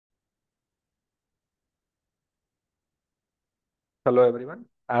Hello everyone.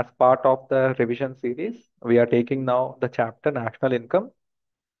 As part of the revision series, we are taking now the chapter National Income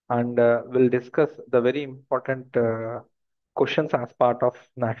and we'll discuss the very important questions as part of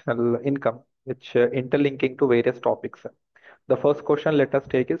national income, which interlinking to various topics. The first question let us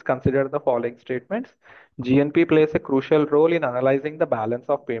take is consider the following statements. GNP plays a crucial role in analyzing the balance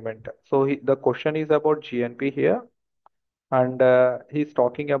of payment. So the question is about GNP here, and he's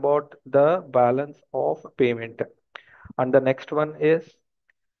talking about the balance of payment. And the next one is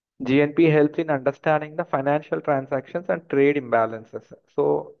GNP helps in understanding the financial transactions and trade imbalances.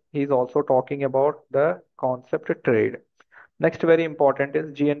 So he's also talking about the concept trade. Next, very important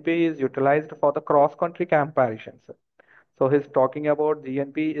is GNP is utilized for the cross-country comparisons. So he's talking about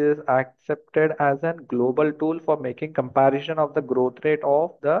GNP is accepted as a global tool for making comparison of the growth rate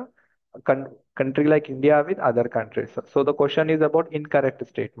of the country like India with other countries. So the question is about incorrect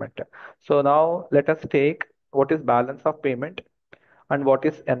statement. So now let us take what is balance of payment and what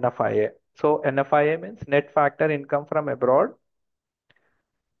is NFIA. So NFIA means net factor income from abroad,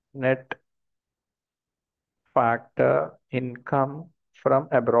 net factor income from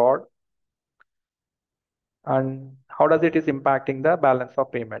abroad, and how does it is impacting the balance of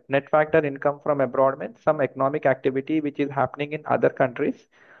payment. Net factor income from abroad means some economic activity which is happening in other countries.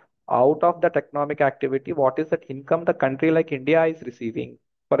 Out of that economic activity, what is that income the country like India is receiving?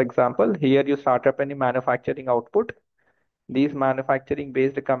 For example, here you start up any manufacturing output. These manufacturing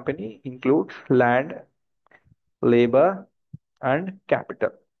based company includes land, labor, and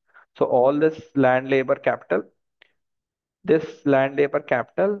capital. So all this land labor capital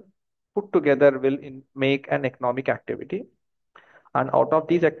put together will make an economic activity. And out of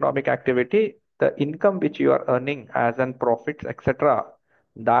these economic activity, the income which you are earning as an profits, etc.,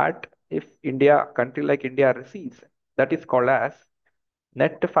 that if country like India receives, that is called as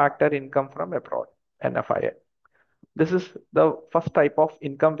net factor income from abroad, NFIA. This is the first type of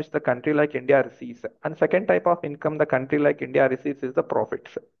income which the country like India receives. And second type of income the country like India receives is the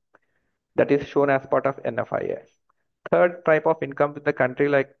profits. That is shown as part of NFIA. Third type of income that the country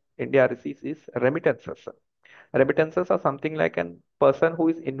like India receives is remittances. Remittances are something like a person who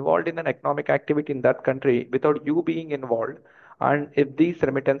is involved in an economic activity in that country without you being involved. And if these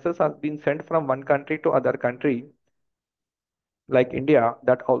remittances have been sent from one country to other country, like India,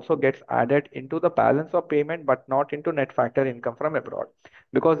 that also gets added into the balance of payment, but not into net factor income from abroad.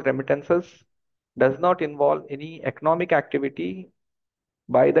 Because remittances does not involve any economic activity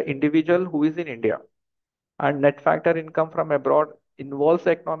by the individual who is in India. And net factor income from abroad involves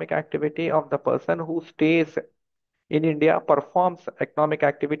the economic activity of the person who stays in India, performs economic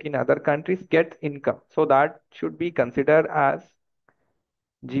activity in other countries, gets income. So that should be considered as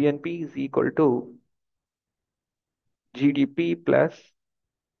GNP is equal to GDP plus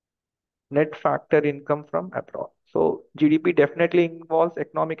net factor income from abroad. So GDP definitely involves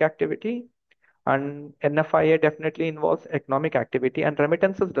economic activity and NFIA definitely involves economic activity and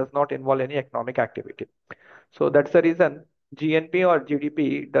remittances does not involve any economic activity. So that's the reason GNP or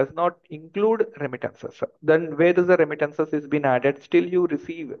GDP does not include remittances. Then where does the remittances is been added? Still you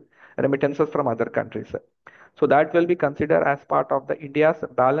receive remittances from other countries. So that will be considered as part of the India's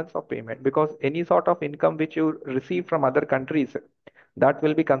balance of payment because any sort of income which you receive from other countries, that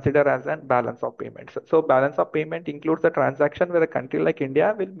will be considered as a balance of payments. So balance of payment includes the transaction where a country like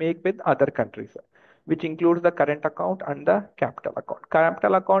India will make with other countries, which includes the current account and the capital account.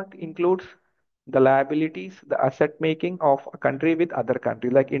 Capital account includes the liabilities, the asset making of a country with other country,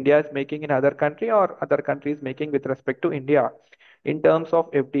 like India is making in other country or other countries making with respect to India in terms of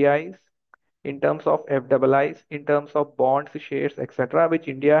FDIs, in terms of FIIs, in terms of bonds, shares, etc., which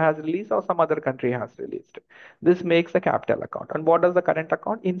India has released or some other country has released. This makes a capital account. And what does the current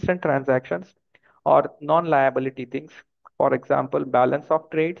account? Instant transactions or non-liability things. For example, balance of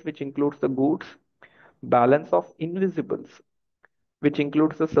trades, which includes the goods, balance of invisibles, which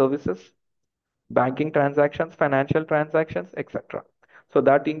includes the services, banking transactions, financial transactions, etc. So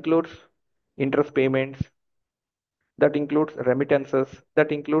that includes interest payments, that includes remittances,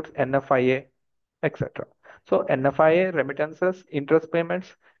 that includes NFIA, etc. So NFIA, remittances, interest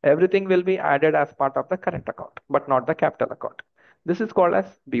payments, everything will be added as part of the current account, but not the capital account. This is called as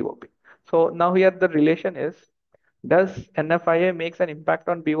BOP. So now here the relation is, does NFIA makes an impact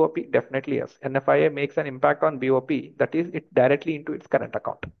on BOP? Definitely yes. NFIA makes an impact on BOP, that is it directly into its current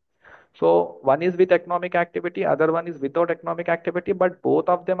account. So one is with economic activity, other one is without economic activity, but both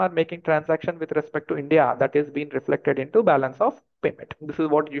of them are making transaction with respect to India that is being reflected into balance of payment. This is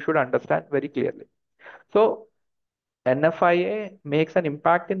what you should understand very clearly. So NFIA makes an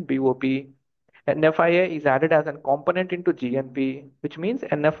impact in BOP. NFIA is added as a component into GNP, which means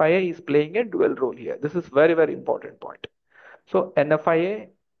NFIA is playing a dual role here. This is very, very important point. So NFIA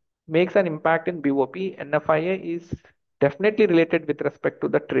makes an impact in BOP. NFIA is definitely related with respect to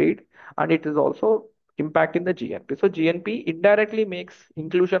the trade, and it is also impact in the GNP. So GNP indirectly makes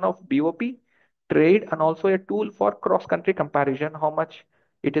inclusion of BOP, trade, and also a tool for cross-country comparison, how much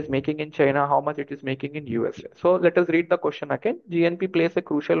it is making in China, how much it is making in USA. So let us read the question again. GNP plays a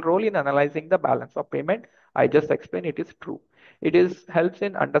crucial role in analyzing the balance of payment. I just explained it is true. It is helps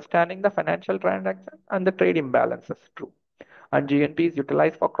in understanding the financial transaction and the trade imbalances. True. And GNP is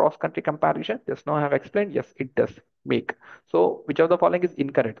utilized for cross-country comparison. Just now I have explained, yes, it does make. So which of the following is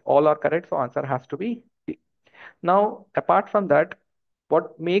incorrect? All are correct, so answer has to be D. Now, apart from that,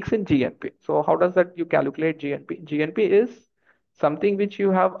 what makes in GNP? So how does that you calculate GNP? GNP is something which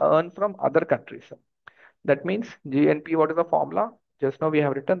you have earned from other countries. That means GNP, what is the formula? Just now we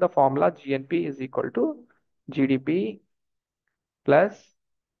have written the formula GNP is equal to GDP plus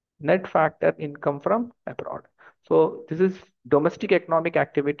net factor income from abroad. So this is domestic economic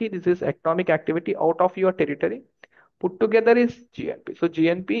activity. This is economic activity out of your territory. Put together is GNP. So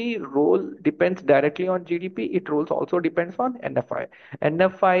GNP role depends directly on GDP. It roles also depends on NFI.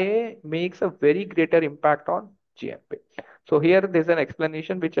 NFIA makes a very greater impact on GNP. So here there's an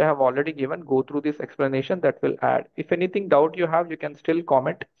explanation which I have already given. Go through this explanation that will add. If anything doubt you have, you can still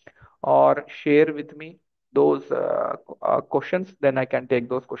comment or share with me those questions, then I can take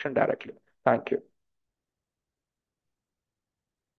those questions directly. Thank you.